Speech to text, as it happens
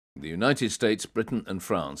The United States, Britain and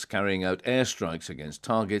France carrying out airstrikes against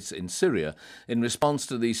targets in Syria in response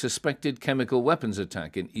to the suspected chemical weapons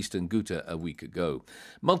attack in eastern Ghouta a week ago.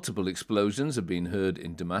 Multiple explosions have been heard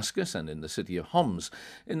in Damascus and in the city of Homs.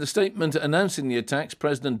 In the statement announcing the attacks,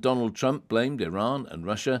 President Donald Trump blamed Iran and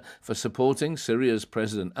Russia for supporting Syria's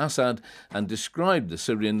President Assad and described the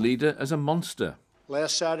Syrian leader as a monster.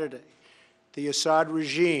 Last Saturday, the Assad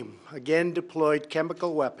regime again deployed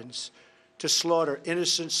chemical weapons to slaughter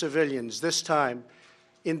innocent civilians, this time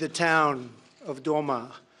in the town of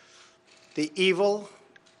Douma. The evil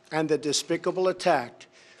and the despicable attack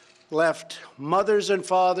left mothers and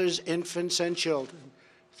fathers, infants and children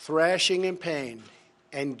thrashing in pain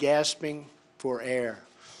and gasping for air.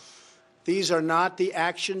 These are not the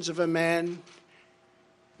actions of a man,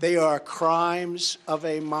 they are crimes of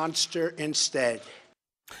a monster instead.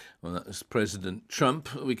 Well, that was President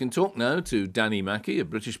Trump. We can talk now to Danny Makki, a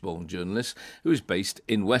British-born journalist who is based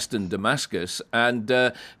in western Damascus, and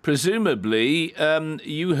presumably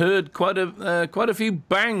you heard quite a few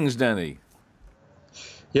bangs, Danny.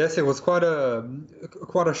 Yes, it was quite a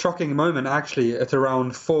shocking moment actually. At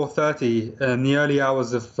around 4:30 in the early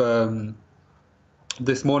hours of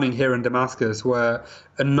this morning here in Damascus, where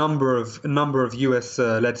a number of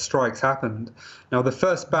US-led strikes happened. Now, the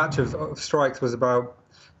first batch of strikes was about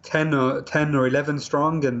 10 or 11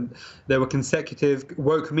 strong, and they were consecutive.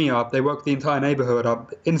 Woke me up. They woke the entire neighborhood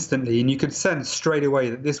up instantly, and you could sense straight away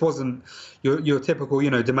that this wasn't your typical,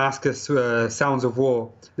 Damascus sounds of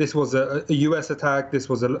war. This was a US attack. This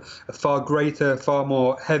was a far greater, far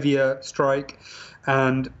more heavier strike,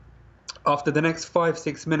 and after the next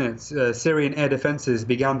 5-6 minutes, Syrian air defenses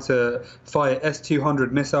began to fire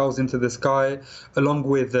S-200 missiles into the sky, along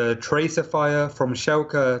with tracer fire from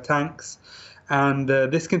Shelka tanks. And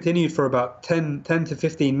this continued for about 10 to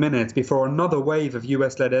 15 minutes before another wave of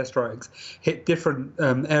US-led airstrikes hit different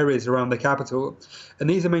areas around the capital. And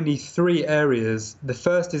these are mainly three areas. The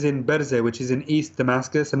first is in Berze, which is in East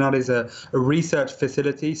Damascus, and that is a research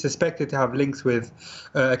facility suspected to have links with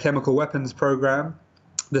a chemical weapons program.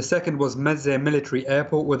 The second was Mezze military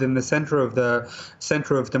airport within the center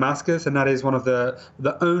of Damascus, and that is one of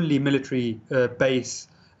the only military base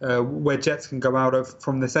where jets can go out of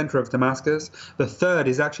from the center of Damascus. The third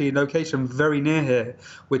is actually a location very near here,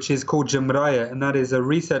 which is called Jamraya, and that is a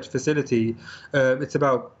research facility. It's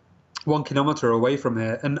about 1 kilometer away from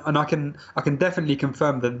here, and I can definitely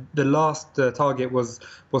confirm that the last target was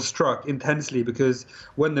struck intensely, because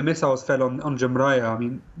when the missiles fell on Jamraya, I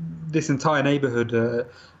mean, this entire neighborhood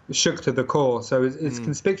shook to the core. So it's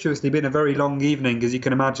conspicuously been a very long evening, as you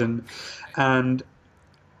can imagine. And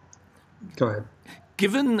go ahead.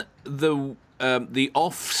 Given the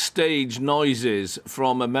off-stage noises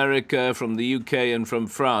from America, from the UK and from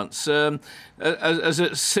France, as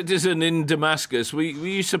a citizen in Damascus, were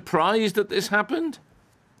you surprised that this happened?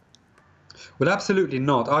 Well, absolutely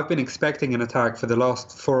not. I've been expecting an attack for the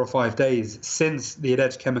last 4 or 5 days since the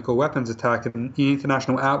alleged chemical weapons attack and the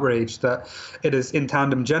international outrage that it has in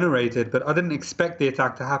tandem generated. But I didn't expect the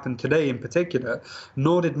attack to happen today in particular,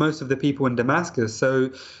 nor did most of the people in Damascus.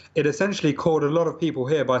 So it essentially caught a lot of people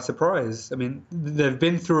here by surprise. I mean, they've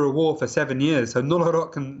been through a war for 7 years, so not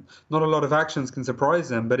a lot of actions can surprise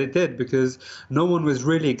them. But it did, because no one was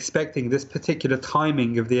really expecting this particular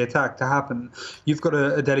timing of the attack to happen. You've got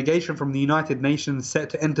a delegation from the United Nations set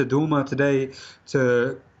to enter Douma today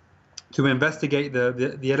to investigate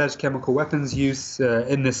the alleged chemical weapons use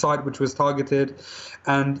in the site which was targeted.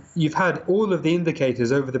 And you've had all of the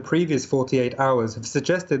indicators over the previous 48 hours have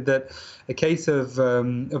suggested that a case of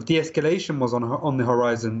de-escalation was on the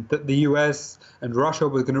horizon, that the US and Russia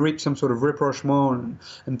were going to reach some sort of rapprochement,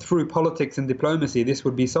 and through politics and diplomacy this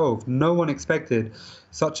would be solved. No one expected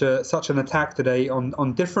such an attack today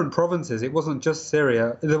on different provinces. It wasn't just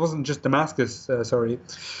Syria. It wasn't just Damascus.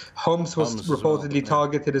 Homs was reportedly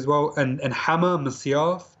targeted as well, and Hama,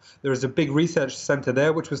 Masyaf. There is a big research center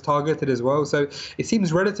there which was targeted as well. So it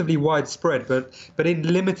seems relatively widespread, but in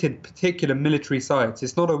limited particular military sites.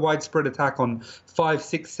 It's not a widespread attack on 5,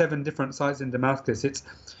 6, 7 different sites in Damascus.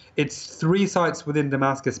 It's 3 sites within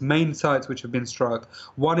Damascus, main sites which have been struck,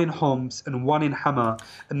 1 in Homs and 1 in Hama,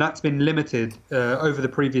 and that's been limited over the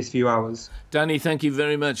previous few hours. Danny, thank you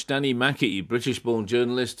very much. Danny Makki, British-born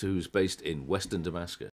journalist who's based in western Damascus.